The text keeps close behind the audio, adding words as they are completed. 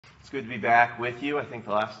It's good to be back with you. I think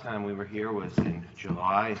the last time we were here was in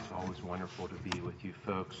July. It's always wonderful to be with you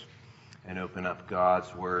folks and open up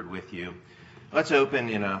God's Word with you. Let's open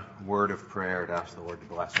in a word of prayer to ask the Lord to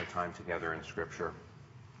bless our time together in Scripture.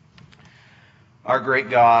 Our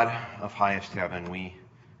great God of highest heaven, we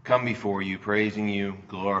come before you, praising you,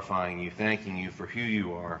 glorifying you, thanking you for who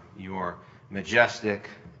you are. You are majestic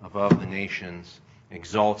above the nations,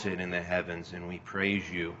 exalted in the heavens, and we praise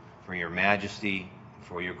you for your majesty,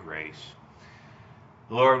 for your grace.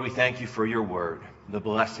 Lord, we thank you for your word, the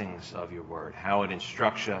blessings of your word, how it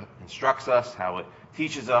instructs us, how it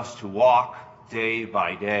teaches us to walk day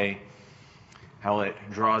by day, how it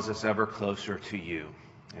draws us ever closer to you.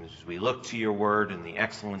 And as we look to your word and the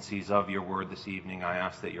excellencies of your word this evening, I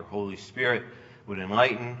ask that your Holy Spirit would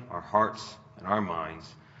enlighten our hearts and our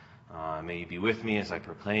minds. May you be with me as I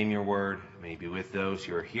proclaim your word. May you be with those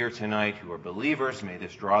who are here tonight who are believers. May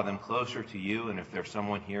this draw them closer to you. And if there's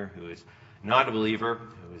someone here who is not a believer,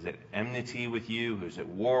 who is at enmity with you, who is at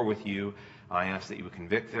war with you, I ask that you would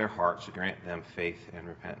convict their hearts to grant them faith and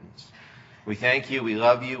repentance. We thank you, we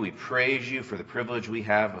love you, we praise you for the privilege we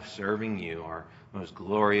have of serving you, our most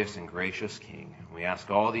glorious and gracious King. We ask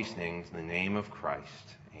all these things in the name of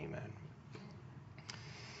Christ. Amen.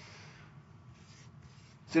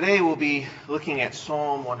 Today we'll be looking at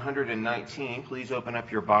Psalm 119. Please open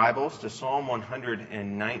up your Bibles to Psalm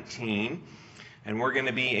 119. And we're going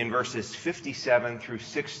to be in verses 57 through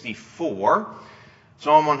 64.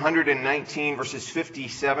 Psalm 119, verses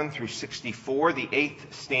 57 through 64, the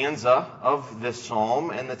 8th stanza of this psalm.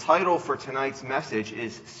 And the title for tonight's message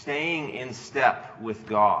is Staying in Step with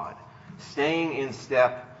God. Staying in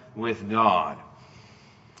Step with God.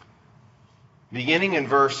 Beginning in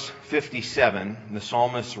verse 57, the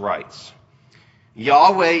psalmist writes,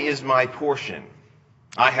 Yahweh is my portion.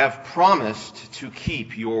 I have promised to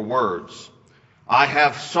keep your words. I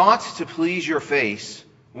have sought to please your face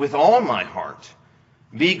with all my heart.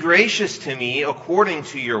 Be gracious to me according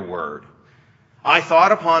to your word. I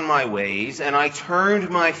thought upon my ways, and I turned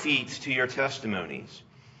my feet to your testimonies.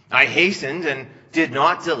 I hastened and did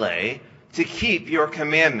not delay to keep your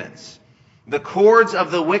commandments. The cords of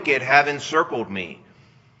the wicked have encircled me,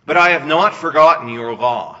 but I have not forgotten your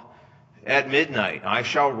law. At midnight I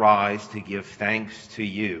shall rise to give thanks to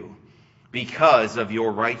you because of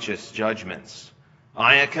your righteous judgments.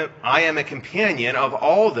 I am a companion of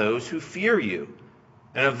all those who fear you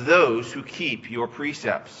and of those who keep your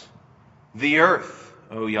precepts. The earth,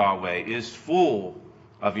 O Yahweh, is full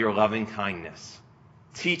of your loving kindness.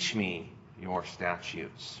 Teach me your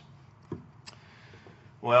statutes.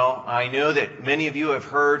 Well, I know that many of you have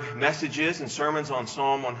heard messages and sermons on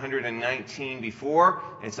Psalm 119 before.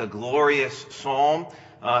 It's a glorious psalm.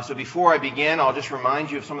 So before I begin, I'll just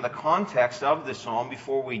remind you of some of the context of this psalm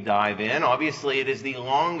before we dive in. Obviously, it is the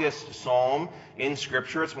longest psalm in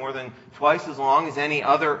Scripture. It's more than twice as long as any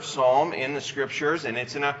other psalm in the Scriptures, and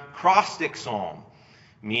it's an acrostic psalm,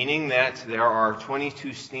 meaning that there are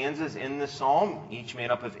 22 stanzas in the psalm, each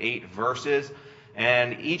made up of 8 verses.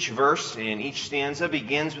 And each verse in each stanza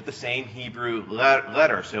begins with the same Hebrew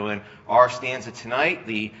letter. So in our stanza tonight,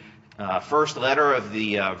 the first letter of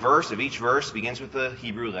the verse of each verse begins with the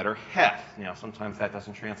Hebrew letter Heth. Now, sometimes that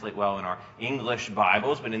doesn't translate well in our English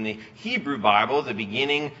Bibles, but in the Hebrew Bible, the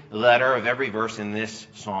beginning letter of every verse in this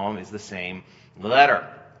psalm is the same letter.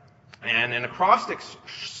 And an acrostic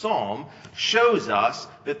psalm shows us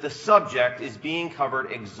that the subject is being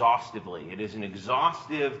covered exhaustively. It is an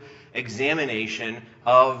exhaustive examination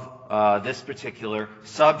of this particular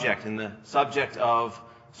subject. And the subject of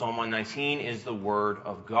Psalm 119 is the Word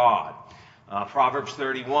of God. Proverbs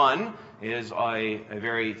 31 is a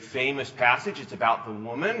very famous passage. It's about the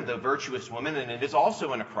woman, the virtuous woman, and it is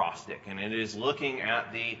also an acrostic. And it is looking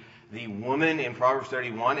at the woman in Proverbs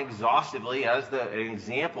 31 exhaustively as an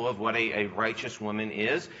example of what a righteous woman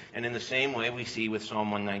is. And in the same way we see with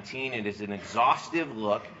Psalm 119, it is an exhaustive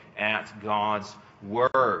look at God's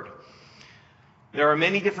Word. There are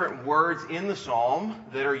many different words in the psalm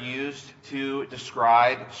that are used to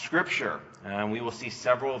describe Scripture. And we will see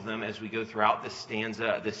several of them as we go throughout this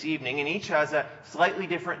stanza this evening. And each has a slightly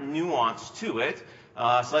different nuance to it,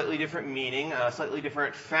 slightly different meaning, a slightly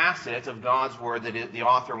different facet of God's Word that the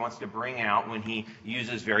author wants to bring out when he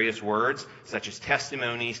uses various words, such as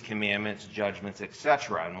testimonies, commandments, judgments,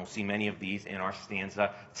 etc. And we'll see many of these in our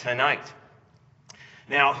stanza tonight.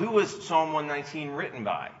 Now, who was Psalm 119 written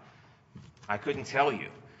by? I couldn't tell you.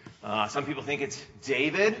 Some people think it's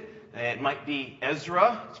David. It might be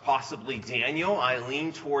Ezra. It's possibly Daniel. I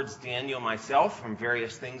lean towards Daniel myself from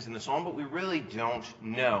various things in the psalm, but we really don't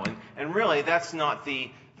know. And really, that's not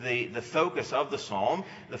the focus of the psalm.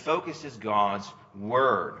 The focus is God's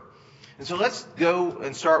Word. And so let's go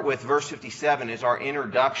and start with verse 57 as our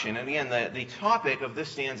introduction. And again, the topic of this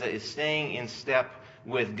stanza is staying in step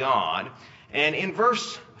with God. And in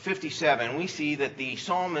verse 57, we see that the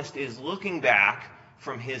psalmist is looking back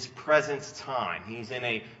from his present time. He's in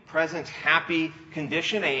a present happy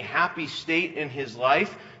condition, a happy state in his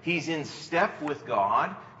life. He's in step with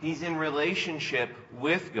God. He's in relationship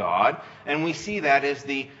with God. And we see that as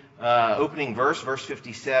the opening verse, verse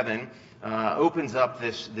 57, opens up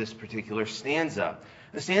this particular stanza.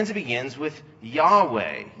 The stanza begins with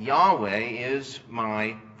Yahweh. Yahweh is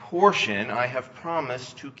my portion. I have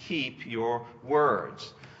promised to keep your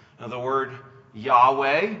words. Now, the word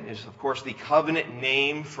Yahweh is, of course, the covenant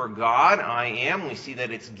name for God. I am. We see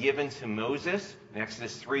that it's given to Moses in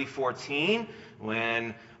Exodus 3:14.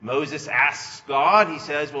 When Moses asks God, he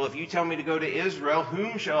says, well, if you tell me to go to Israel,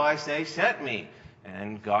 whom shall I say sent me?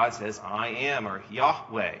 And God says, I am, or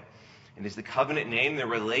Yahweh. It is the covenant name, the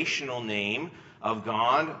relational name of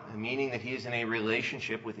God, meaning that he is in a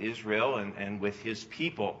relationship with Israel and with his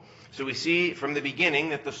people. So we see from the beginning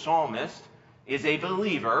that the psalmist is a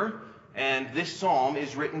believer, and this psalm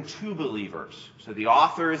is written to believers. So the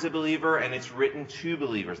author is a believer, and it's written to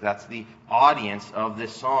believers. That's the audience of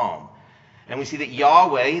this psalm. And we see that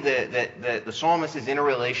Yahweh, the psalmist is in a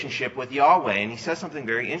relationship with Yahweh. And he says something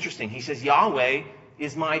very interesting. He says, Yahweh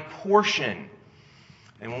is my portion.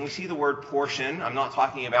 And when we see the word portion, I'm not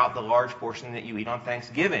talking about the large portion that you eat on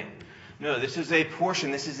Thanksgiving. No, this is a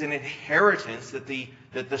portion. This is an inheritance that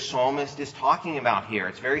the psalmist is talking about here.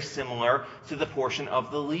 It's very similar to the portion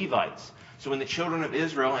of the Levites. So when the children of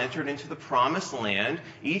Israel entered into the promised land,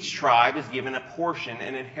 each tribe is given a portion,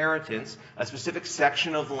 an inheritance, a specific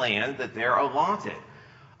section of land that they're allotted.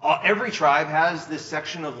 Every tribe has this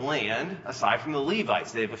section of land, aside from the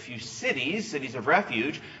Levites. They have a few cities of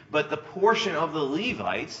refuge, but the portion of the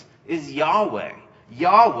Levites is Yahweh.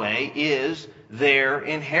 Yahweh is their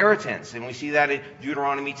inheritance. And we see that in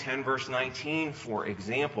Deuteronomy 10, verse 19, for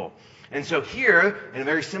example. And so here, in a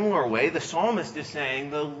very similar way, the psalmist is saying,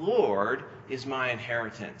 the Lord is my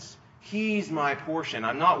inheritance. He's my portion.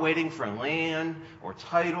 I'm not waiting for land or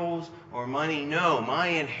titles or money. No, my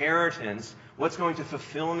inheritance, what's going to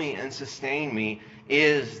fulfill me and sustain me,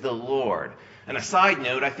 is the Lord. And a side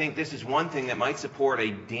note, I think this is one thing that might support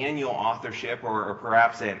a Daniel authorship or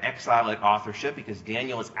perhaps an exilic authorship, because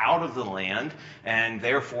Daniel is out of the land, and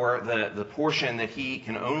therefore the portion that he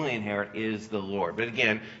can only inherit is the Lord. But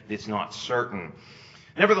again, it's not certain.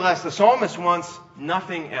 Nevertheless, the psalmist wants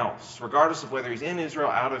nothing else. Regardless of whether he's in Israel,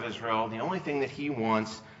 out of Israel, the only thing that he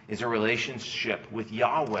wants is a relationship with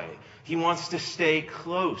Yahweh. He wants to stay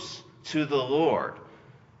close to the Lord.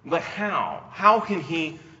 But how? How can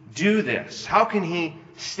he do this? How can he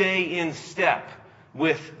stay in step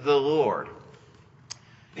with the Lord?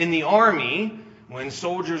 In the army, when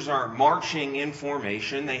soldiers are marching in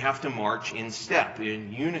formation, they have to march in step,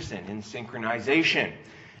 in unison, in synchronization.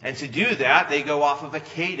 And to do that, they go off of a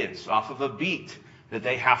cadence, off of a beat that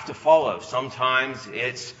they have to follow. Sometimes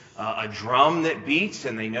it's a drum that beats,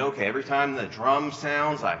 and they know, okay, every time the drum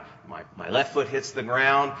sounds, my left foot hits the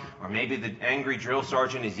ground, or maybe the angry drill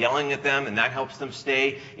sergeant is yelling at them, and that helps them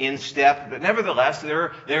stay in step. But nevertheless,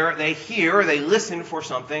 they hear or they listen for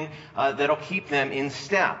something that'll keep them in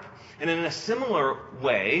step. And in a similar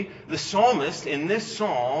way, the psalmist in this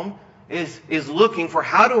psalm is looking for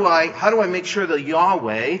how do I make sure that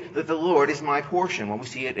Yahweh, that the Lord is my portion? Well, we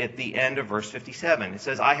see it at the end of verse 57. It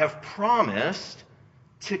says, I have promised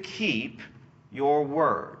to keep your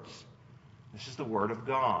words. This is the word of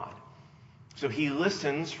God. So he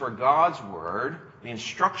listens for God's word, the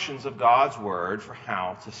instructions of God's word for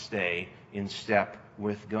how to stay in step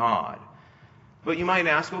with God. But you might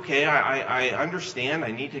ask, okay, I understand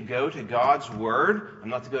I need to go to God's word. I'm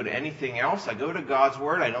not to go to anything else. I go to God's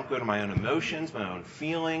word. I don't go to my own emotions, my own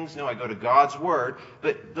feelings. No, I go to God's word.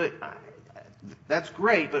 But that's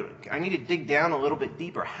great, but I need to dig down a little bit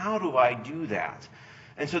deeper. How do I do that?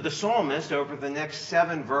 And so the psalmist, over the next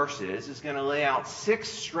 7 verses, is going to lay out 6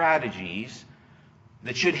 strategies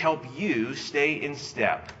that should help you stay in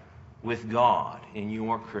step with God in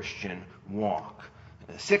your Christian walk.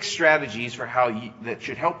 6 strategies for that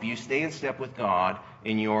should help you stay in step with God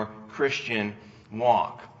in your Christian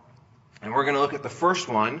walk. And we're going to look at the first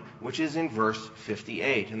one, which is in verse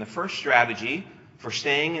 58. And the first strategy for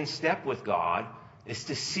staying in step with God is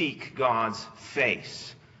to seek God's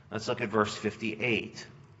face. Let's look at verse 58.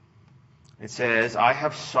 It says, I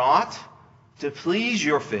have sought to please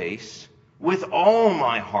your face with all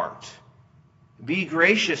my heart. Be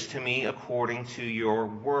gracious to me according to your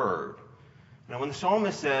word. Now, when the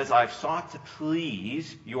psalmist says, I've sought to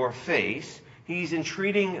please your face, he's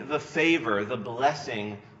entreating the favor, the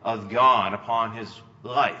blessing of God upon his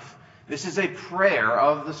life. This is a prayer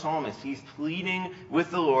of the psalmist. He's pleading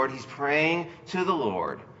with the Lord. He's praying to the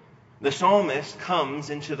Lord. The psalmist comes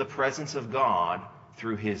into the presence of God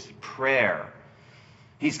through his prayer.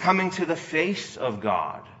 He's coming to the face of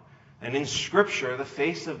God. And in Scripture, the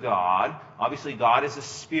face of God, obviously God is a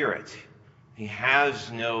spirit. He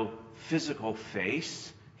has no physical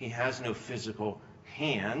face. He has no physical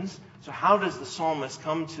hands. So how does the psalmist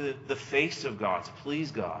come to the face of God, to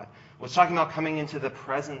please God? Well, it's talking about coming into the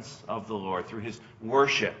presence of the Lord through his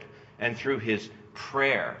worship and through his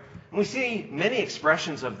prayer. And we see many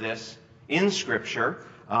expressions of this in Scripture.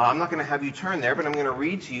 I'm not going to have you turn there, but I'm going to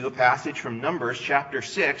read to you a passage from Numbers chapter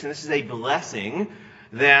 6. And this is a blessing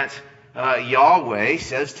that Yahweh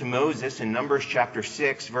says to Moses in Numbers chapter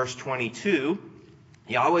 6, verse 22.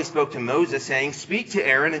 Yahweh spoke to Moses, saying, "Speak to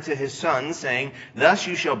Aaron and to his sons, saying, Thus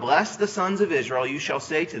you shall bless the sons of Israel. You shall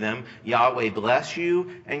say to them, Yahweh bless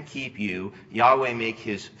you and keep you. Yahweh make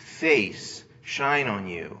his face shine on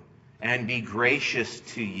you and be gracious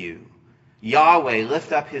to you. Yahweh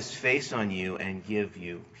lift up his face on you and give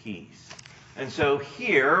you peace." And so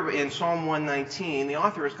here in Psalm 119, the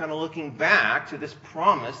author is kind of looking back to this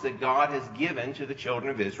promise that God has given to the children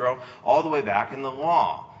of Israel all the way back in the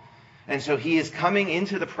law. And so he is coming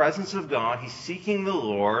into the presence of God. He's seeking the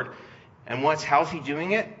Lord. And how's he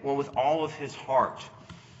doing it? Well, with all of his heart.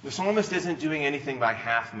 The psalmist isn't doing anything by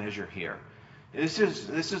half measure here. This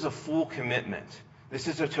is a full commitment. This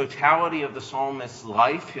is a totality of the psalmist's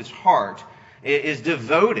life. His heart is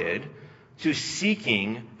devoted to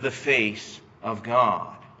seeking the face of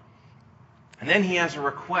God. And then he has a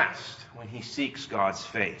request when he seeks God's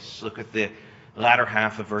face. Look at the latter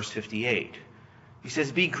half of verse 58. He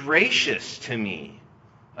says, "Be gracious to me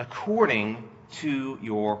according to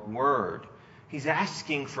your word." He's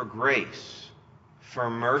asking for grace, for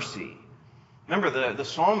mercy. Remember, the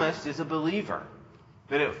psalmist is a believer.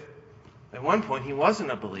 But at one point he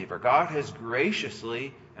wasn't a believer. God has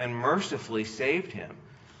graciously and mercifully saved him.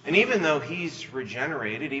 And even though he's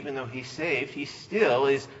regenerated, even though he's saved, he still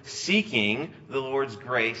is seeking the Lord's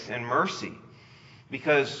grace and mercy.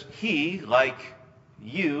 Because he, like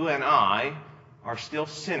you and I, are still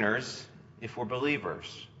sinners if we're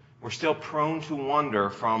believers. We're still prone to wander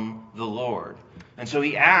from the Lord. And so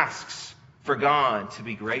he asks for God to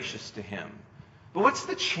be gracious to him. But what's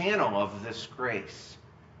the channel of this grace?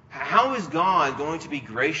 How is God going to be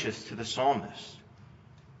gracious to the psalmist?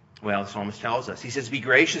 Well, the psalmist tells us. He says, "Be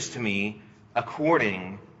gracious to me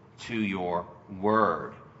according to your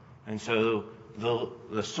word." And so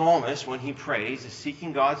the psalmist, when he prays, is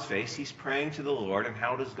seeking God's face. He's praying to the Lord. And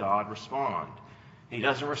how does God respond? He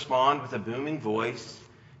doesn't respond with a booming voice.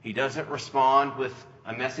 He doesn't respond with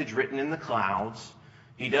a message written in the clouds.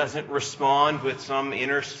 He doesn't respond with some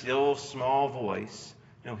inner, still, small voice.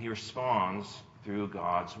 No, he responds through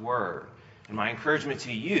God's word. And my encouragement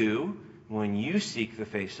to you, when you seek the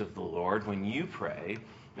face of the Lord, when you pray,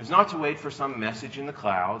 is not to wait for some message in the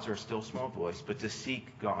clouds or a still small voice, but to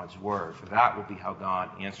seek God's word. For that will be how God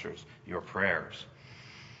answers your prayers.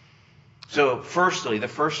 So, firstly, the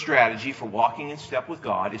first strategy for walking in step with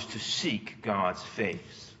God is to seek God's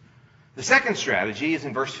face. The second strategy is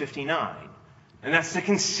in verse 59, and that's to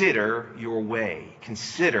consider your way.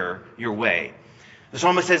 Consider your way. The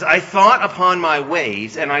psalmist says, "I thought upon my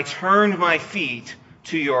ways, and I turned my feet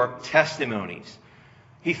to your testimonies."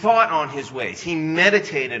 He thought on his ways. He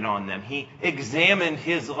meditated on them. He examined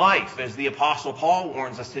his life, as the Apostle Paul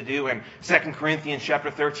warns us to do in 2 Corinthians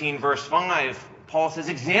chapter 13, verse 5. Paul says,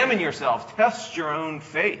 "Examine yourself, test your own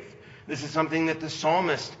faith." This is something that the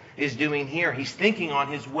psalmist is doing here. He's thinking on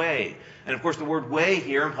his way. And of course, the word way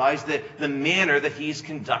here implies the manner that he's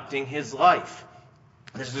conducting his life.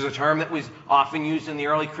 This is a term that was often used in the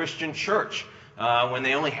early Christian church. When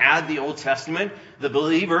they only had the Old Testament, the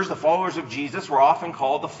believers, the followers of Jesus, were often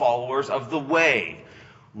called the followers of the way.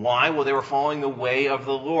 Why? Well, they were following the way of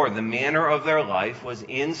the Lord. The manner of their life was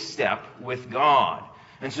in step with God.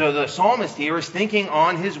 And so the psalmist here is thinking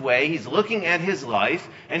on his way. He's looking at his life,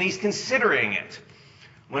 and he's considering it.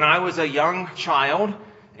 When I was a young child,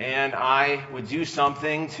 and I would do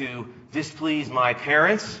something to displease my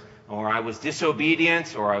parents, or I was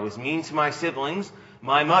disobedient, or I was mean to my siblings,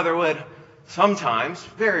 my mother would sometimes,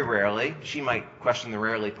 very rarely, she might question the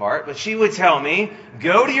rarely part, but she would tell me,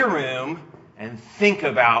 "Go to your room and think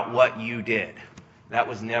about what you did." That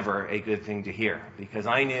was never a good thing to hear, because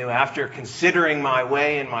I knew after considering my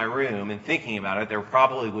way in my room and thinking about it, there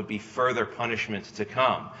probably would be further punishments to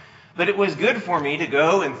come. But it was good for me to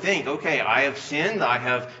go and think, okay, I have sinned,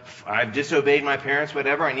 I've disobeyed my parents,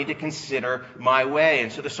 whatever, I need to consider my way.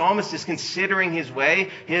 And so the psalmist is considering his way,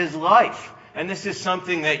 his life. And this is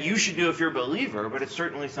something that you should do if you're a believer, but it's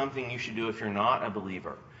certainly something you should do if you're not a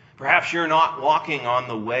believer. Perhaps you're not walking on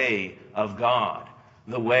the way of God,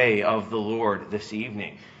 the way of the Lord this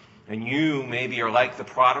evening. And you maybe are like the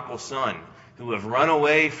prodigal son who have run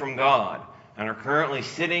away from God and are currently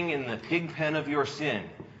sitting in the pig pen of your sin.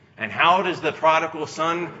 And how does the prodigal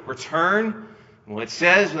son return? Well, it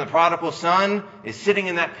says when the prodigal son is sitting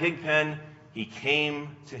in that pig pen, he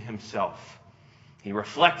came to himself. He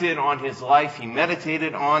reflected on his life, he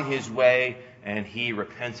meditated on his way, and he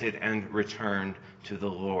repented and returned to the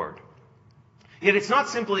Lord. Yet it's not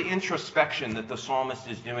simply introspection that the psalmist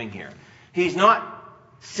is doing here. He's not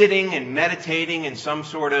sitting and meditating in some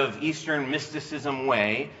sort of Eastern mysticism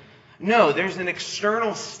way. No, there's an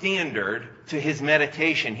external standard to his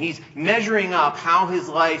meditation. He's measuring up how his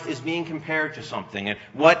life is being compared to something. And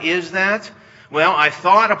what is that? Well, I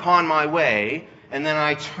thought upon my way, and then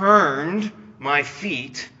I turned my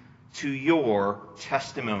feet to your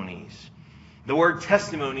testimonies. The word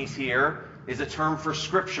testimonies here is a term for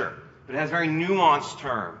Scripture, but it has a very nuanced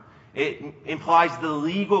term. It implies the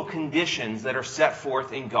legal conditions that are set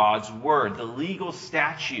forth in God's Word, the legal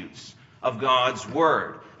statutes of God's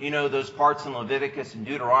Word. You know, those parts in Leviticus and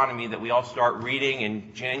Deuteronomy that we all start reading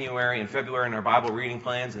in January and February in our Bible reading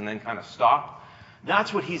plans and then kind of stop?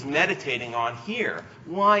 That's what he's meditating on here.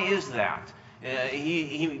 Why is that?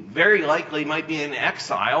 He very likely might be in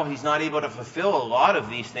exile. He's not able to fulfill a lot of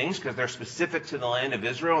these things because they're specific to the land of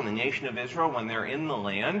Israel and the nation of Israel when they're in the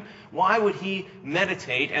land. Why would he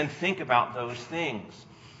meditate and think about those things?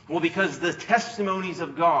 Well, because the testimonies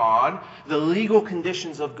of God, the legal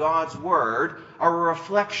conditions of God's Word, are a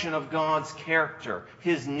reflection of God's character,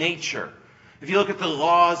 His nature. If you look at the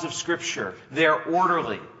laws of Scripture, they're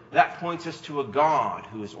orderly. That points us to a God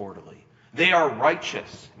who is orderly. They are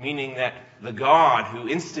righteous, meaning that the God who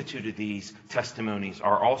instituted these testimonies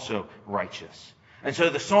are also righteous. And so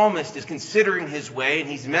the psalmist is considering his way, and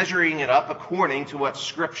he's measuring it up according to what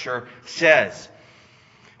Scripture says.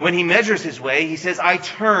 When he measures his way, he says, I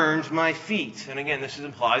turned my feet. And again, this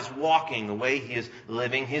implies walking, the way he is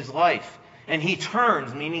living his life. And he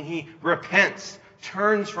turns, meaning he repents,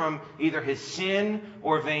 turns from either his sin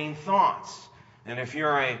or vain thoughts. And if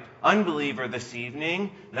you're an unbeliever this evening,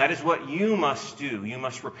 that is what you must do. You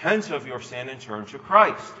must repent of your sin and turn to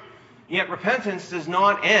Christ. Yet repentance does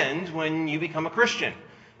not end when you become a Christian.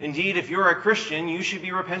 Indeed, if you're a Christian, you should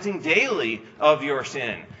be repenting daily of your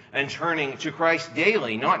sin and turning to Christ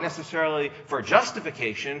daily, not necessarily for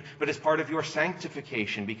justification, but as part of your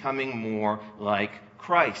sanctification, becoming more like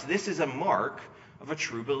Christ. This is a mark of a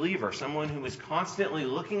true believer, someone who is constantly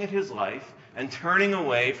looking at his life and turning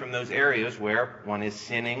away from those areas where one is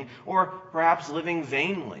sinning or perhaps living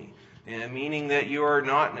vainly, meaning that you are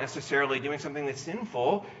not necessarily doing something that's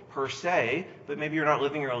sinful per se, but maybe you're not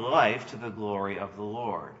living your life to the glory of the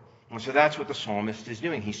Lord. And so that's what the psalmist is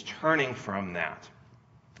doing. He's turning from that.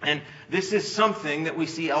 And this is something that we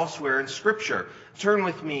see elsewhere in Scripture. Turn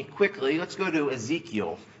with me quickly. Let's go to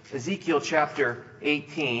Ezekiel. Ezekiel chapter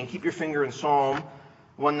 18. Keep your finger in Psalm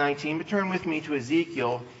 119, but turn with me to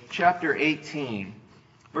Ezekiel chapter 18,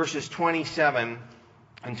 verses 27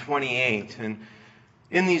 and 28. And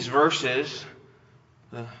in these verses,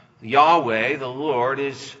 Yahweh, the Lord,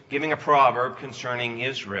 is giving a proverb concerning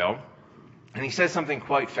Israel. And he says something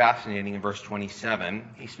quite fascinating in verse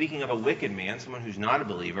 27. He's speaking of a wicked man, someone who's not a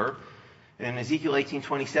believer. In Ezekiel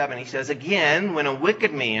 18:27, he says, Again, when a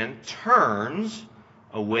wicked man turns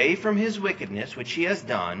away from his wickedness, which he has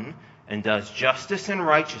done, and does justice and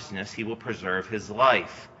righteousness, he will preserve his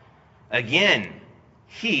life. Again,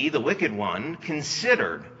 he, the wicked one,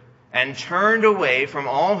 considered and turned away from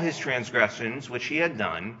all his transgressions which he had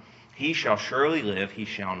done. He shall surely live, he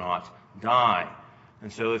shall not die.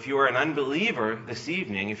 And so if you are an unbeliever this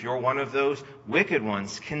evening, if you're one of those wicked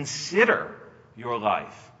ones, consider your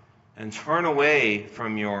life and turn away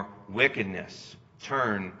from your wickedness.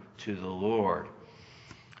 Turn to the Lord.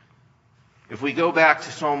 If we go back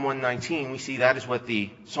to Psalm 119, we see that is what the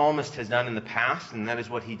psalmist has done in the past, and that is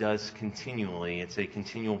what he does continually. It's a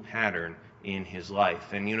continual pattern in his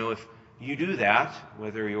life. And you know, if you do that,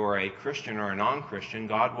 whether you're a Christian or a non-Christian,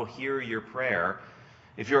 God will hear your prayer.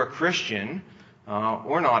 If you're a Christian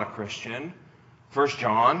or not a Christian, 1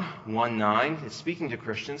 John 1:9 is speaking to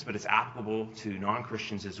Christians, but it's applicable to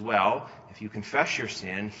non-Christians as well. If you confess your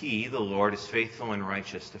sin, He, the Lord, is faithful and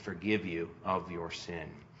righteous to forgive you of your sin.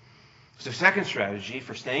 So the second strategy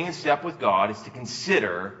for staying in step with God is to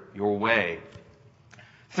consider your way.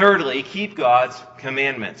 Thirdly, keep God's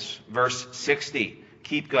commandments. Verse 60,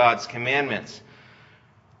 keep God's commandments.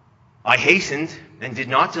 I hastened and did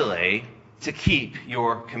not delay to keep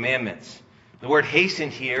your commandments. The word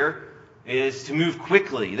hastened here is to move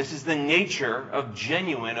quickly. This is the nature of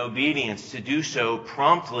genuine obedience, to do so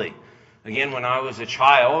promptly. Again, when I was a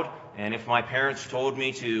child, and if my parents told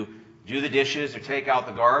me to do the dishes or take out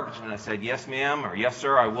the garbage, and I said, yes, ma'am, or yes,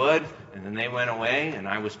 sir, I would, and then they went away, and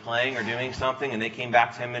I was playing or doing something, and they came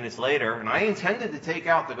back 10 minutes later, and I intended to take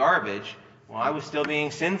out the garbage, well, I was still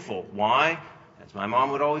being sinful. Why? As my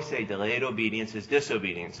mom would always say, delayed obedience is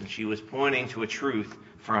disobedience, and she was pointing to a truth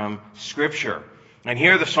from Scripture. And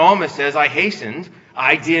here the psalmist says, I hastened,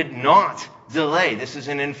 I did not delay. This is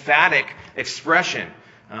an emphatic expression.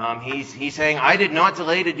 He's saying, I did not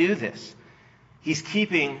delay to do this. He's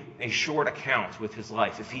keeping a short account with his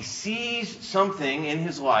life. If he sees something in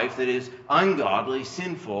his life that is ungodly,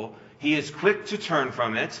 sinful, he is quick to turn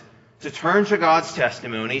from it, to turn to God's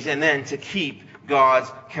testimonies, and then to keep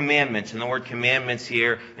God's commandments. And the word commandments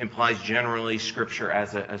here implies generally Scripture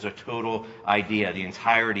as a total idea, the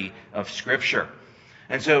entirety of Scripture.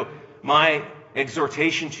 And so my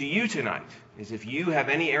exhortation to you tonight is, if you have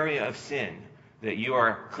any area of sin that you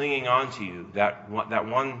are clinging on to, that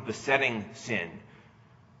one besetting sin,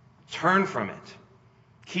 turn from it.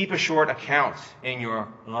 Keep a short account in your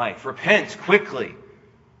life. Repent quickly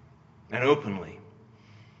and openly.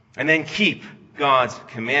 And then keep God's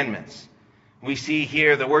commandments. We see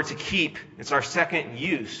here the word to keep. It's our second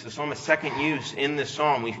use, the psalmist's second use in this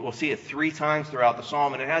psalm. We'll see it 3 times throughout the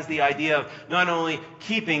psalm, and it has the idea of not only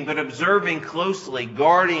keeping, but observing closely,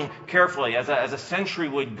 guarding carefully, as a sentry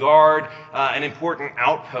would guard an important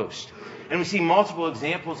outpost. And we see multiple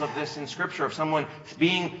examples of this in Scripture, of someone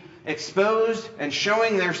being exposed and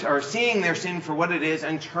seeing their sin for what it is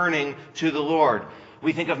and turning to the Lord.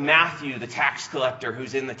 We think of Matthew, the tax collector,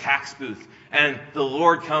 who's in the tax booth, and the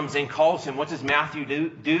Lord comes and calls him. What does Matthew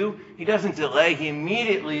do? He doesn't delay. He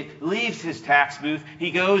immediately leaves his tax booth. He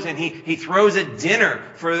goes and he throws a dinner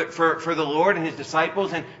for the Lord and his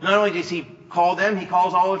disciples. And not only does he call them, he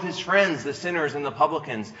calls all of his friends, the sinners and the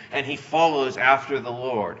publicans, and he follows after the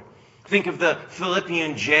Lord. Think of the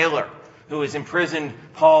Philippian jailer who has imprisoned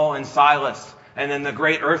Paul and Silas. And then the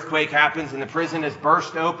great earthquake happens, and the prison is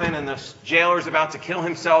burst open, and the jailer is about to kill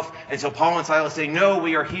himself. And so Paul and Silas say, no,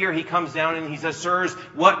 we are here. He comes down and he says, sirs,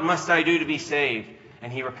 what must I do to be saved? And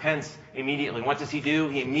he repents immediately. What does he do?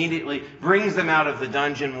 He immediately brings them out of the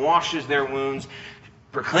dungeon, washes their wounds,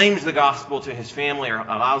 proclaims the gospel to his family, or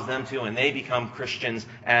allows them to, and they become Christians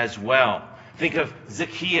as well. Think of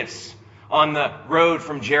Zacchaeus on the road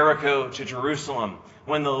from Jericho to Jerusalem.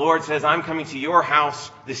 When the Lord says, I'm coming to your house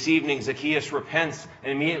this evening, Zacchaeus repents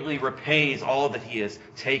and immediately repays all that he has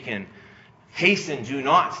taken. Hasten, do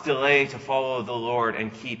not delay to follow the Lord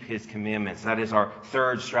and keep his commandments. That is our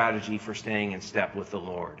third strategy for staying in step with the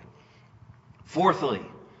Lord. Fourthly,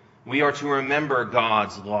 we are to remember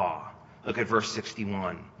God's law. Look at verse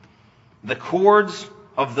 61. The cords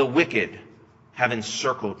of the wicked have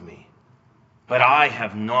encircled me, but I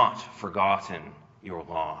have not forgotten your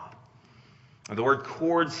law. The word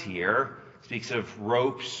cords here speaks of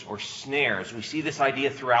ropes or snares. We see this idea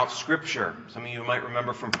throughout Scripture. Some of you might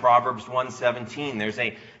remember from Proverbs 1:17. There's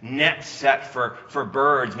a net set for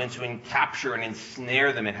birds meant to capture and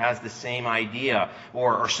ensnare them. It has the same idea.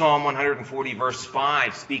 Or Psalm 140 verse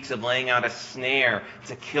 5 speaks of laying out a snare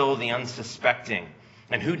to kill the unsuspecting.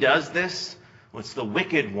 And who does this? Well, it's the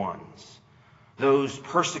wicked ones, those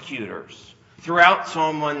persecutors. Throughout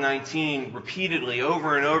Psalm 119, repeatedly,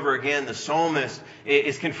 over and over again, the psalmist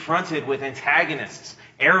is confronted with antagonists,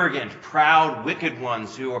 arrogant, proud, wicked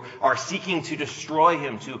ones who are seeking to destroy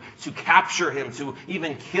him, to capture him, to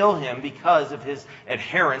even kill him because of his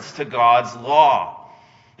adherence to God's law.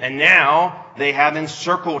 And now they have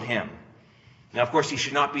encircled him. Now, of course, he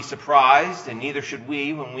should not be surprised, and neither should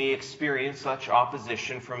we, when we experience such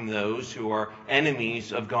opposition from those who are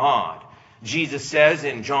enemies of God. Jesus says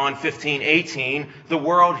in John 15:18, the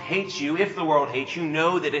world hates you. If the world hates you,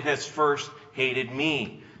 know that it has first hated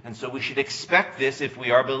me. And so we should expect this if we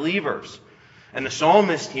are believers. And the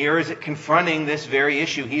psalmist here is confronting this very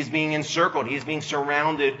issue. He's being encircled. He's being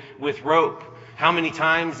surrounded with rope. How many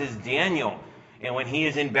times is Daniel, and when he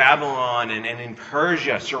is in Babylon and in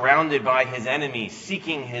Persia, surrounded by his enemies,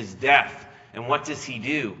 seeking his death? And what does he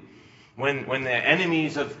do? When the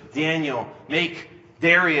enemies of Daniel make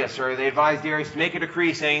Darius, or they advise Darius to make a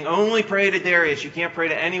decree saying, only pray to Darius, you can't pray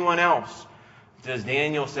to anyone else. Does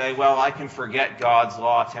Daniel say, well, I can forget God's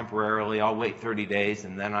law temporarily, I'll wait 30 days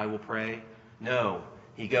and then I will pray? No.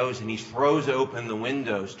 He goes and he throws open the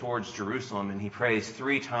windows towards Jerusalem and he prays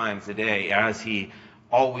 3 times a day, as he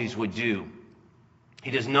always would do. He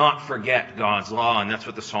does not forget God's law, and that's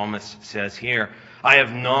what the psalmist says here. I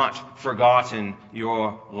have not forgotten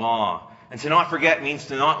your law. And to not forget means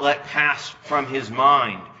to not let pass from his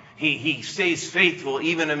mind. He stays faithful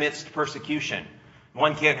even amidst persecution.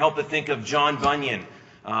 One can't help but think of John Bunyan.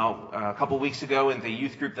 A couple weeks ago in the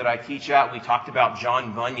youth group that I teach at, we talked about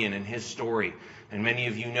John Bunyan and his story. And many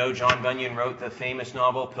of you know John Bunyan wrote the famous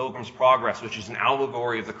novel Pilgrim's Progress, which is an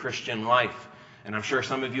allegory of the Christian life. And I'm sure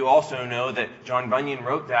some of you also know that John Bunyan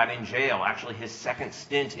wrote that in jail, actually his second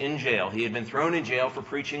stint in jail. He had been thrown in jail for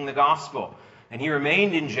preaching the gospel. And he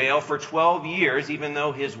remained in jail for 12 years, even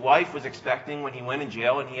though his wife was expecting when he went in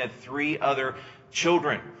jail, and he had 3 other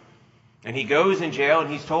children. And he goes in jail, and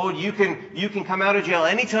he's told, you can come out of jail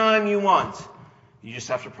anytime you want. You just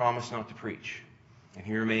have to promise not to preach. And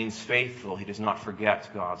he remains faithful. He does not forget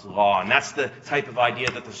God's law. And that's the type of idea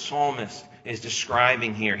that the psalmist is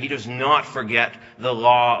describing here. He does not forget the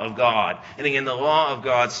law of God. And again, the law of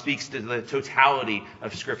God speaks to the totality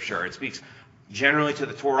of Scripture. It speaks generally to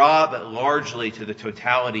the Torah, but largely to the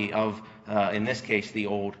totality of, in this case, the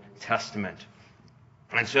Old Testament.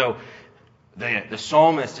 And so the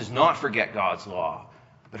psalmist does not forget God's law.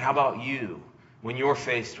 But how about you? When you're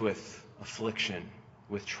faced with affliction,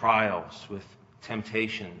 with trials, with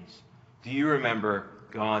temptations, do you remember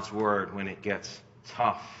God's word when it gets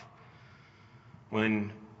tough?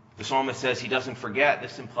 When the psalmist says he doesn't forget,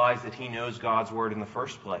 this implies that he knows God's word in the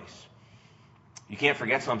first place. You can't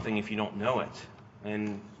forget something if you don't know it.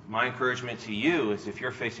 And my encouragement to you is, if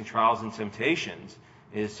you're facing trials and temptations,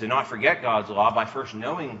 is to not forget God's law by first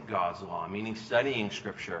knowing God's law, meaning studying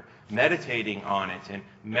Scripture, meditating on it, and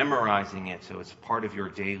memorizing it so it's part of your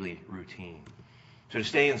daily routine. So to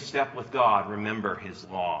stay in step with God, remember His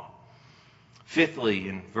law. Fifthly,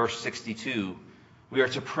 in verse 62, we are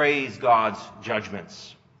to praise God's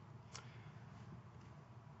judgments.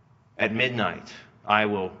 At midnight, I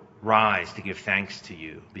will rise to give thanks to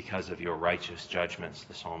you because of your righteous judgments,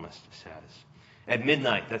 the psalmist says. At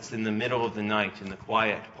midnight, that's in the middle of the night, in the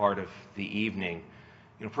quiet part of the evening.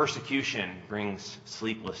 Persecution brings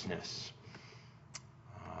sleeplessness.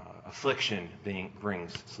 Affliction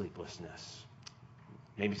brings sleeplessness.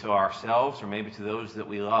 Maybe to ourselves or maybe to those that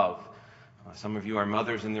we love. Some of you are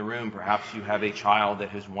mothers in the room. Perhaps you have a child that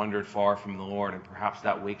has wandered far from the Lord, and perhaps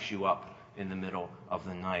that wakes you up in the middle of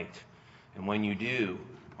the night. And when you do,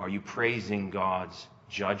 are you praising God's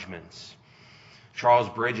judgments? Charles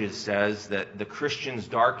Bridges says that the Christian's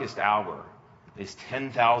darkest hour is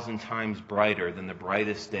 10,000 times brighter than the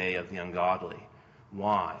brightest day of the ungodly.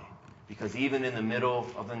 Why? Because even in the middle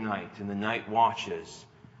of the night, in the night watches,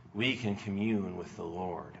 we can commune with the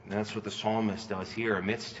Lord. And that's what the psalmist does here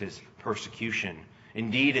amidst his persecution.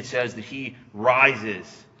 Indeed, it says that he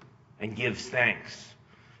rises and gives thanks.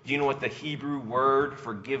 Do you know what the Hebrew word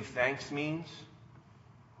for give thanks means?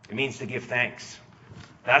 It means to give thanks.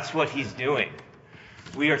 That's what he's doing.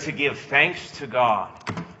 We are to give thanks to God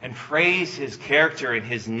and praise His character and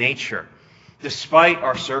His nature despite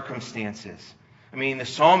our circumstances. I mean, the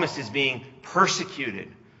psalmist is being persecuted.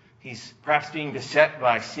 He's perhaps being beset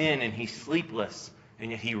by sin, and he's sleepless,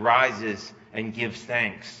 and yet he rises and gives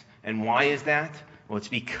thanks. And why is that? Well, it's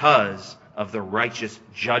because of the righteous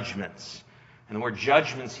judgments. And the word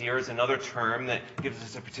judgments here is another term that gives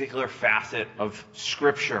us a particular facet of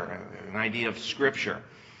Scripture, an idea of Scripture.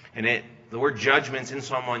 And the word judgments in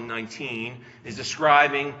Psalm 119 is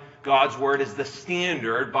describing God's word as the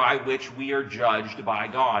standard by which we are judged by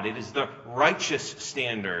God. It is the righteous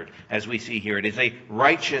standard, as we see here. It is a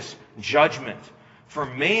righteous judgment. For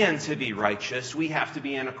man to be righteous, we have to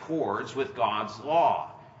be in accords with God's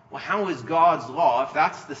law. Well, how is God's law, if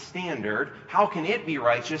that's the standard, how can it be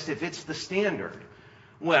righteous if it's the standard?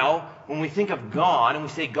 Well, when we think of God and we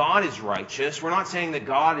say God is righteous, we're not saying that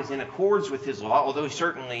God is in accords with His law, although He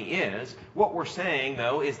certainly is. What we're saying,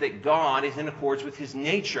 though, is that God is in accords with His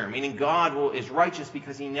nature, meaning God is righteous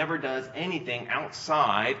because He never does anything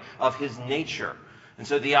outside of His nature. And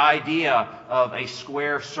so the idea of a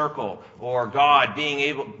square circle or God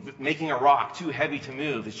making a rock too heavy to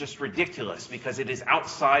move is just ridiculous because it is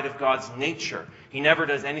outside of God's nature. He never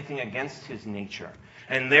does anything against His nature.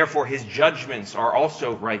 And therefore His judgments are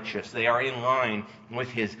also righteous. They are in line with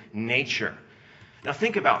His nature. Now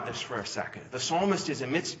think about this for a second. The psalmist is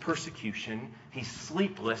amidst persecution. He's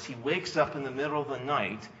sleepless. He wakes up in the middle of the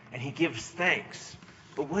night and he gives thanks.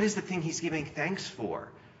 But what is the thing he's giving thanks for?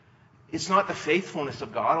 It's not the faithfulness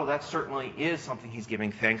of God, although that certainly is something he's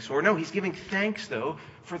giving thanks for. No, he's giving thanks, though,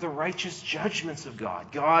 for the righteous judgments of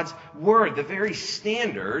God. God's word, the very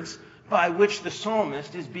standards by which the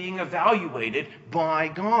psalmist is being evaluated by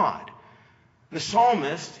God. The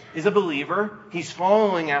psalmist is a believer. He's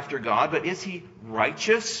following after God, but is he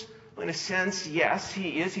righteous? In a sense, yes,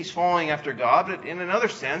 he is. He's following after God, but in another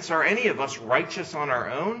sense, are any of us righteous on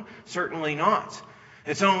our own? Certainly not.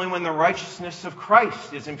 It's only when the righteousness of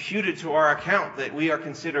Christ is imputed to our account that we are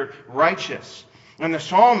considered righteous. And the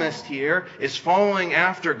psalmist here is following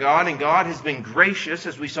after God, and God has been gracious,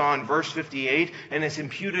 as we saw in verse 58, and has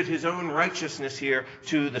imputed his own righteousness here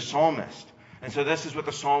to the psalmist. And so this is what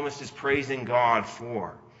the psalmist is praising God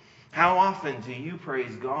for. How often do you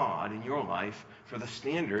praise God in your life for the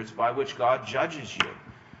standards by which God judges you?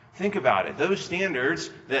 Think about it. Those standards,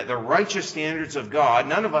 the righteous standards of God,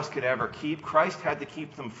 none of us could ever keep. Christ had to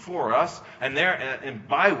keep them for us, and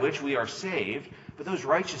by which we are saved. But those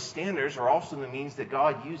righteous standards are also the means that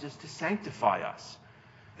God uses to sanctify us.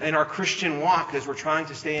 In our Christian walk, as we're trying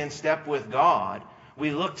to stay in step with God,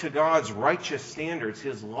 we look to God's righteous standards,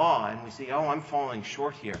 his law, and we say, oh, I'm falling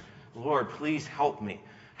short here. Lord, please help me.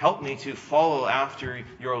 Help me to follow after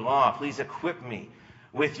your law. Please equip me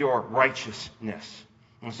with your righteousness.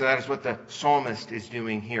 And so that is what the psalmist is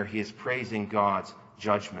doing here. He is praising God's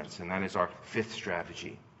judgments, and that is our fifth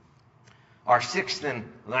strategy. Our sixth and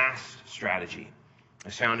last strategy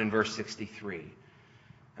is found in verse 63,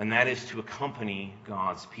 and that is to accompany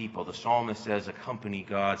God's people. The psalmist says, accompany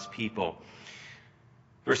God's people.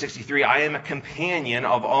 Verse 63, I am a companion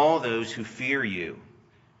of all those who fear you,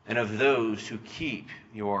 and of those who keep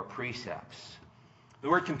your precepts.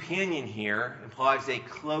 The word companion here implies a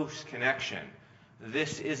close connection.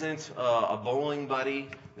 This isn't a bowling buddy.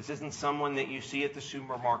 This isn't someone that you see at the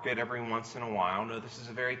supermarket every once in a while. No, this is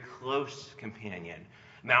a very close companion.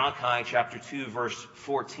 Malachi chapter 2, verse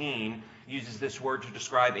 14 uses this word to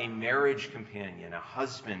describe a marriage companion, a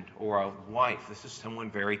husband or a wife. This is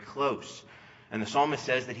someone very close. And the psalmist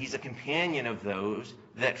says that he's a companion of those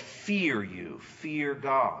that fear you, fear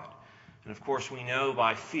God. And of course, we know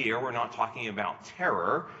by fear, we're not talking about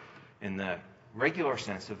terror in the regular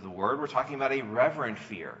sense of the word. We're talking about a reverent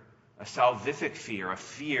fear, a salvific fear, a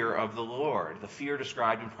fear of the Lord. The fear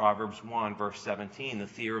described in Proverbs 1, verse 17, the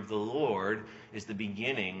fear of the Lord is the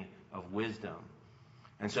beginning of wisdom.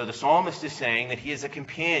 And so the psalmist is saying that he is a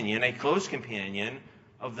companion, a close companion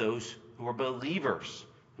of those who are believers,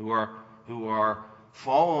 who are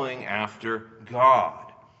following after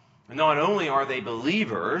God. And not only are they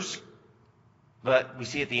believers, but we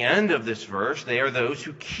see at the end of this verse, they are those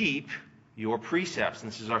who keep your precepts.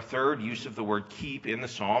 And this is our third use of the word keep in the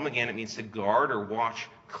psalm. Again, it means to guard or watch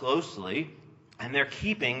closely. And they're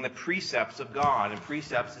keeping the precepts of God. And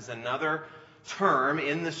precepts is another term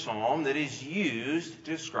in the psalm that is used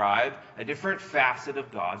to describe a different facet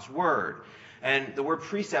of God's word. And the word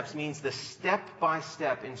precepts means the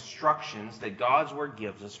step-by-step instructions that God's word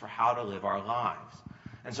gives us for how to live our lives.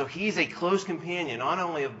 And so he's a close companion not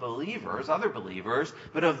only of believers, other believers,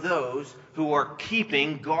 but of those who are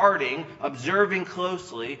keeping, guarding, observing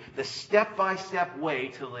closely the step-by-step way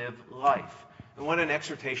to live life. And what an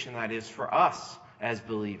exhortation that is for us as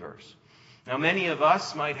believers. Now, many of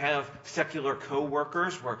us might have secular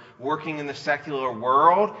co-workers. We're working in the secular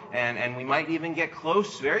world, and we might even get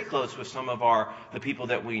close, very close with some of the people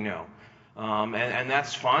that we know. And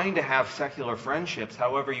that's fine to have secular friendships.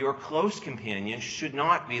 However, your close companions should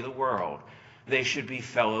not be the world. They should be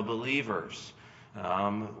fellow believers.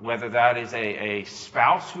 Whether that is a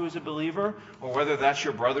spouse who is a believer, or whether that's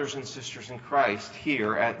your brothers and sisters in Christ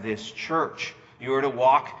here at this church. You are to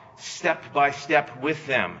walk step by step with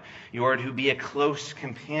them. You are to be a close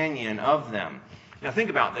companion of them. Now think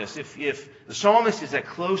about this. If the psalmist is a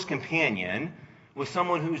close companion with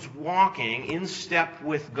someone who's walking in step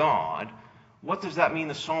with God, what does that mean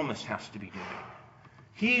the psalmist has to be doing?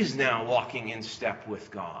 He's now walking in step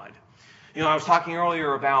with God. You know, I was talking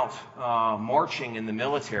earlier about marching in the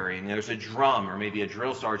military, and there's a drum or maybe a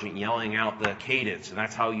drill sergeant yelling out the cadence, and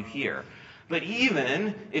that's how you hear. But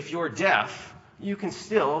even if you're deaf, you can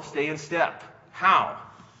still stay in step. How?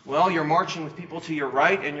 Well, you're marching with people to your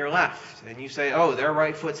right and your left, and you say, oh, their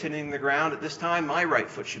right foot's hitting the ground at this time, my right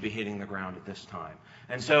foot should be hitting the ground at this time.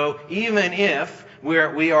 And so even if we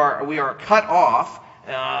are cut off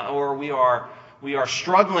or we are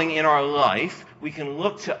struggling in our life, we can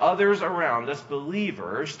look to others around us,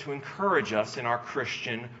 believers, to encourage us in our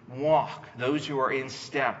Christian walk, those who are in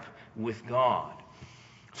step with God.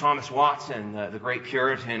 Thomas Watson, the great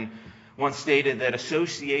Puritan, once stated that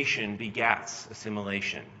association begats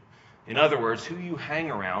assimilation. In other words, who you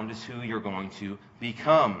hang around is who you're going to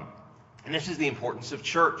become. And this is the importance of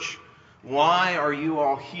church. Why are you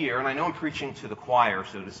all here? And I know I'm preaching to the choir,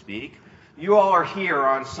 so to speak. You all are here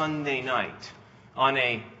on Sunday night, on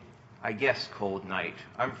a, I guess, cold night.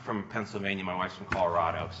 I'm from Pennsylvania, my wife's from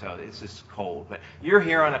Colorado, so this is cold. But you're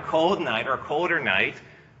here on a cold night, or a colder night.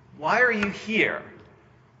 Why are you here?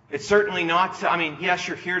 It's certainly not, yes,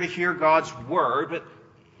 you're here to hear God's word, but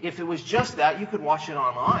if it was just that, you could watch it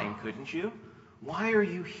online, couldn't you? Why are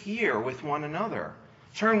you here with one another?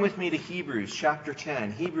 Turn with me to Hebrews chapter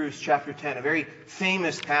 10. Hebrews chapter 10, a very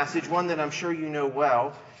famous passage, one that I'm sure you know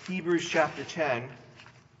well. Hebrews chapter 10,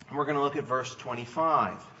 and we're going to look at verse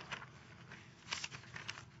 25.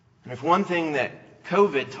 And if one thing that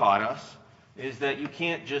COVID taught us is that you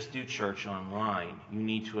can't just do church online. You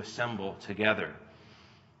need to assemble together.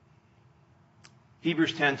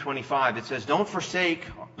 Hebrews 10:25, it says, not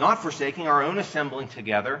forsaking our own assembling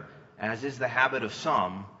together, as is the habit of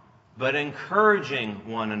some, but encouraging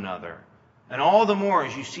one another. And all the more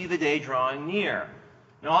as you see the day drawing near.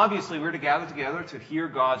 Now, obviously, we're to gather together to hear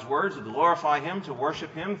God's words, to glorify Him, to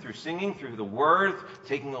worship Him through singing, through the Word,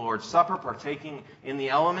 taking the Lord's Supper, partaking in the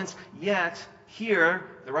elements. Yet, here,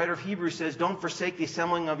 the writer of Hebrews says, don't forsake the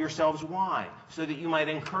assembling of yourselves. Why? So that you might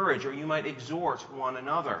encourage or you might exhort one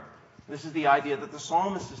another. This is the idea that the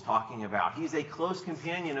psalmist is talking about. He's a close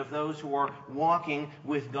companion of those who are walking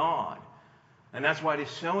with God. And that's why it is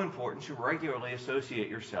so important to regularly associate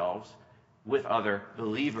yourselves with other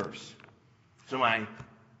believers. So my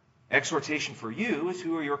exhortation for you is,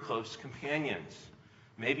 who are your close companions?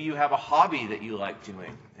 Maybe you have a hobby that you like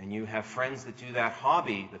doing, and you have friends that do that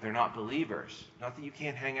hobby, but they're not believers. Not that you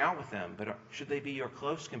can't hang out with them, but should they be your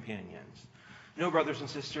close companions? No, brothers and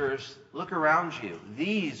sisters, look around you.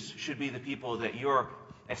 These should be the people that you're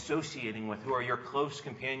associating with, who are your close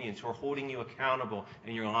companions, who are holding you accountable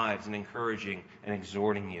in your lives and encouraging and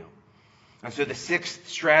exhorting you. And so the sixth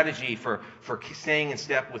strategy for staying in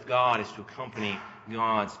step with God is to accompany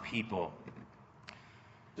God's people.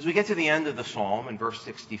 As we get to the end of the psalm in verse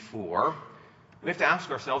 64, we have to ask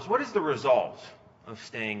ourselves, what is the result of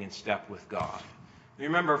staying in step with God? You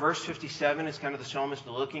remember, verse 57 is kind of the psalmist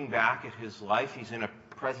looking back at his life. He's in a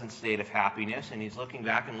present state of happiness, and he's looking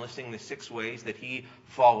back and listing the 6 ways that he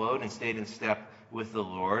followed and stayed in step with the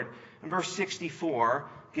Lord. And verse 64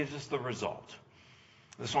 gives us the result.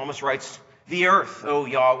 The psalmist writes, "The earth, O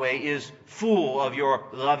Yahweh, is full of your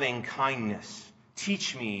loving kindness.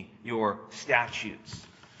 Teach me your statutes."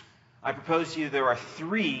 I propose to you there are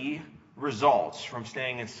 3 results from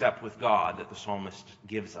staying in step with God that the psalmist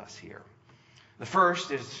gives us here. The first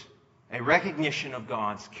is a recognition of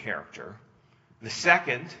God's character. The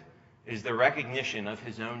second is the recognition of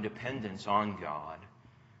his own dependence on God.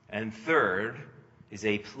 And third is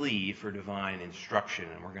a plea for divine instruction.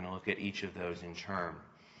 And we're going to look at each of those in turn.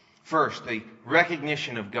 First, the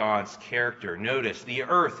recognition of God's character. Notice, the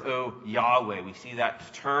earth, O Yahweh. We see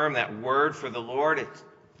that term, that word for the Lord. It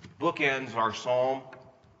bookends our psalm.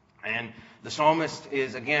 And the psalmist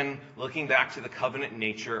is, again, looking back to the covenant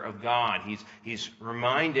nature of God. He's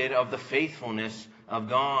reminded of the faithfulness of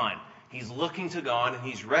God. He's looking to God, and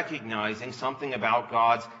he's recognizing something about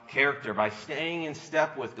God's character. By staying in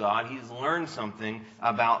step with God, he's learned something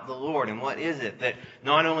about the Lord. And what is it? That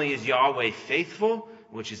not only is Yahweh faithful,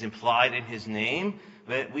 which is implied in his name,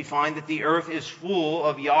 but we find that the earth is full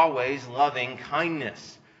of Yahweh's loving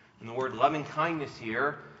kindness. And the word loving kindness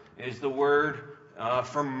here is the word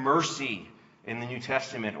for mercy in the New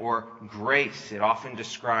Testament, or grace. It often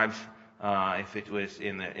describes, if it was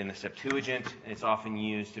in the Septuagint, it's often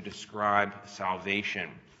used to describe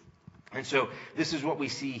salvation. And so this is what we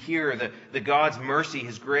see here. The God's mercy,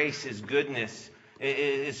 his grace, his goodness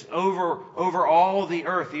is over all the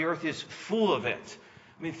earth. The earth is full of it.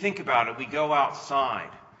 I mean, think about it. We go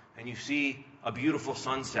outside and you see a beautiful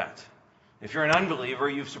sunset. If you're an unbeliever,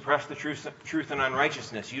 you've suppressed the truth and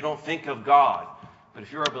unrighteousness. You don't think of God. But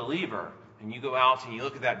if you're a believer and you go out and you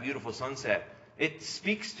look at that beautiful sunset, it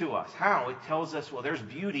speaks to us. How? It tells us, well, there's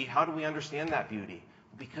beauty. How do we understand that beauty?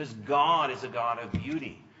 Because God is a God of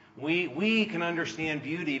beauty. We can understand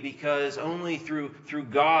beauty because only through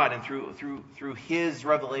God and through his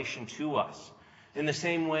revelation to us. In the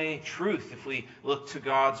same way, truth, if we look to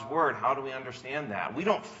God's Word, how do we understand that? We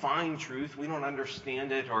don't find truth. We don't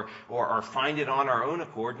understand it or find it on our own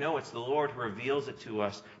accord. No, it's the Lord who reveals it to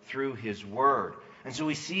us through his Word. And so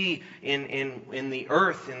we see in the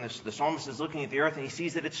earth, the psalmist is looking at the earth, and he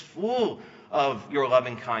sees that it's full of your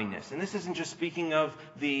loving kindness. And this isn't just speaking of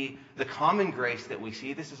the common grace that we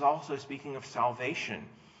see. This is also speaking of salvation.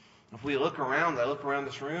 If we look around, I look around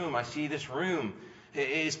this room, I see this room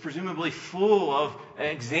is presumably full of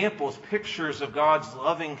examples, pictures of God's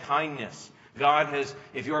loving kindness. God has,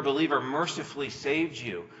 if you're a believer, mercifully saved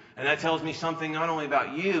you. And that tells me something not only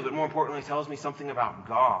about you, but more importantly, tells me something about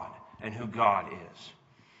God and who God is.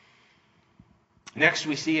 Next,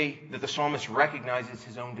 we see that the psalmist recognizes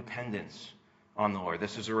his own dependence on the Lord.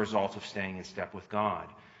 This is a result of staying in step with God.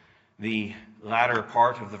 The latter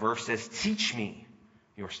part of the verse says, "Teach me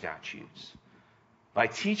your statutes." By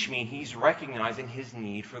teach me, he's recognizing his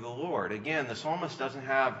need for the Lord. Again, the psalmist doesn't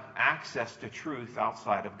have access to truth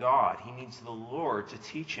outside of God. He needs the Lord to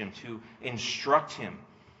teach him, to instruct him.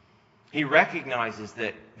 He recognizes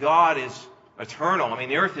that God is eternal. I mean,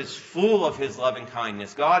 the earth is full of his loving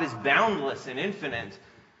kindness. God is boundless and infinite.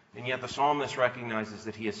 And yet the psalmist recognizes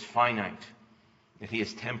that he is finite, that he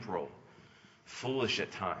is temporal, foolish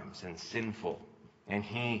at times, and sinful. And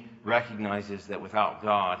he recognizes that without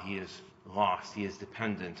God, he is lost. He is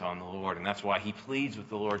dependent on the Lord. And that's why he pleads with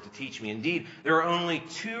the Lord to teach me. Indeed, there are only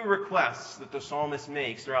two requests that the psalmist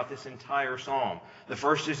makes throughout this entire psalm. The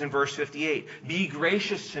first is in verse 58. Be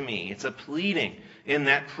gracious to me. It's a pleading in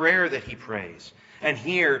that prayer that he prays. And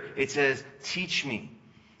here it says, teach me.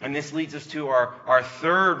 And this leads us to our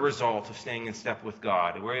third result of staying in step with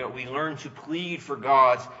God, where we learn to plead for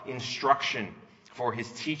God's instruction, for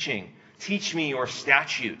his teaching. Teach me your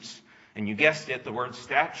statutes. And you guessed it, the word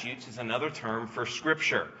statutes is another term for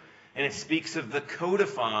Scripture. And it speaks of the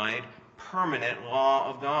codified, permanent law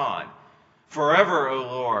of God. Forever, O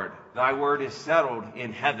Lord, thy word is settled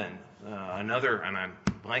in heaven. And I'm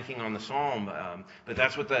blanking on the psalm, but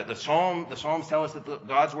that's what the psalms tell us, that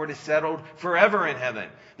God's word is settled forever in heaven.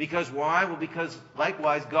 Because why? Well, because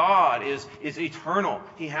likewise God is eternal.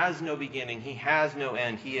 He has no beginning. He has no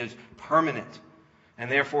end. He is permanent. And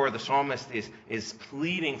therefore the psalmist is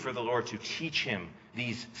pleading for the Lord to teach him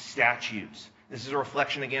these statutes. This is a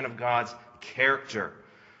reflection again of God's character.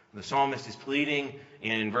 The psalmist is pleading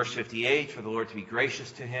in verse 58 for the Lord to be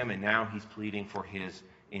gracious to him, and now he's pleading for his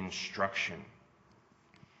instruction.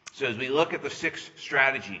 So as we look at the 6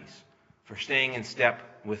 strategies for staying in step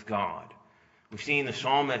with God, we've seen the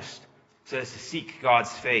psalmist says to seek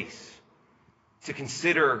God's face, to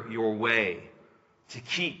consider your way, to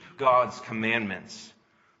keep God's commandments,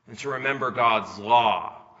 and to remember God's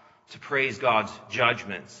law, to praise God's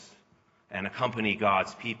judgments, and accompany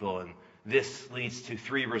God's people. And this leads to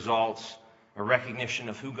 3 results: a recognition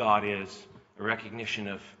of who God is, a recognition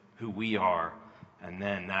of who we are, and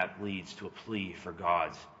then that leads to a plea for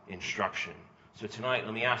God's instruction. So tonight,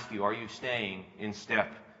 let me ask you, are you staying in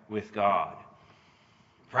step with God?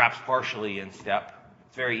 Perhaps partially in step.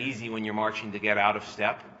 It's very easy when you're marching to get out of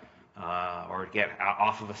step, or get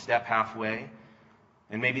off of a step halfway.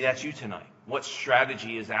 And maybe that's you tonight. What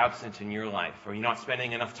strategy is absent in your life? Are you not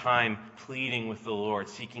spending enough time pleading with the Lord,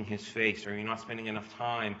 seeking his face? Are you not spending enough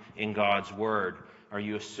time in God's word? Are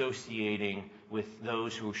you associating with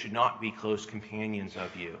those who should not be close companions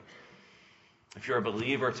of you? If you're a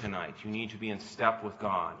believer tonight, you need to be in step with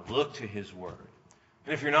God. Look to his word.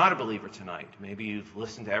 And if you're not a believer tonight, maybe you've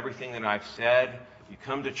listened to everything that I've said, you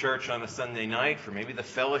come to church on a Sunday night for maybe the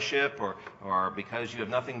fellowship or because you have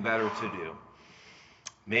nothing better to do.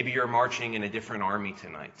 Maybe you're marching in a different army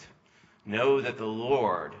tonight. Know that the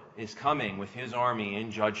Lord is coming with his army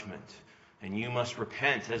in judgment, and you must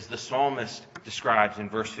repent, as the psalmist describes in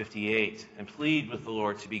verse 58, and plead with the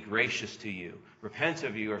Lord to be gracious to you. Repent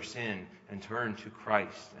of your sin and turn to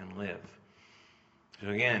Christ and live. So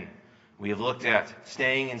again, we have looked at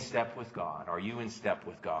staying in step with God. Are you in step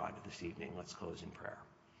with God this evening? Let's close in prayer.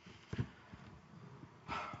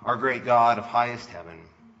 Our great God of highest heaven,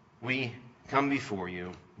 we come before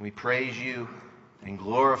you. We praise you and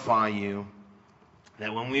glorify you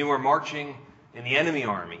that when we were marching in the enemy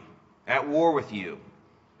army, at war with you,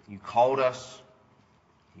 you called us,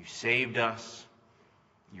 you saved us,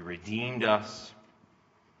 you redeemed us,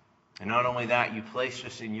 and not only that, you placed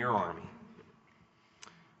us in your army.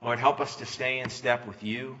 Lord, help us to stay in step with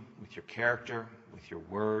you, with your character, with your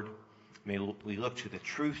word. May we look to the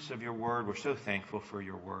truths of your word. We're so thankful for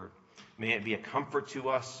your word. May it be a comfort to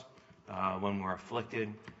us when we're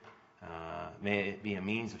afflicted. May it be a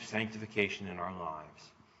means of sanctification in our lives.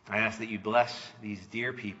 I ask that you bless these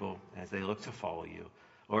dear people as they look to follow you.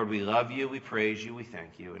 Lord, we love you, we praise you, we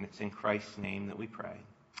thank you, and it's in Christ's name that we pray.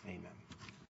 Amen.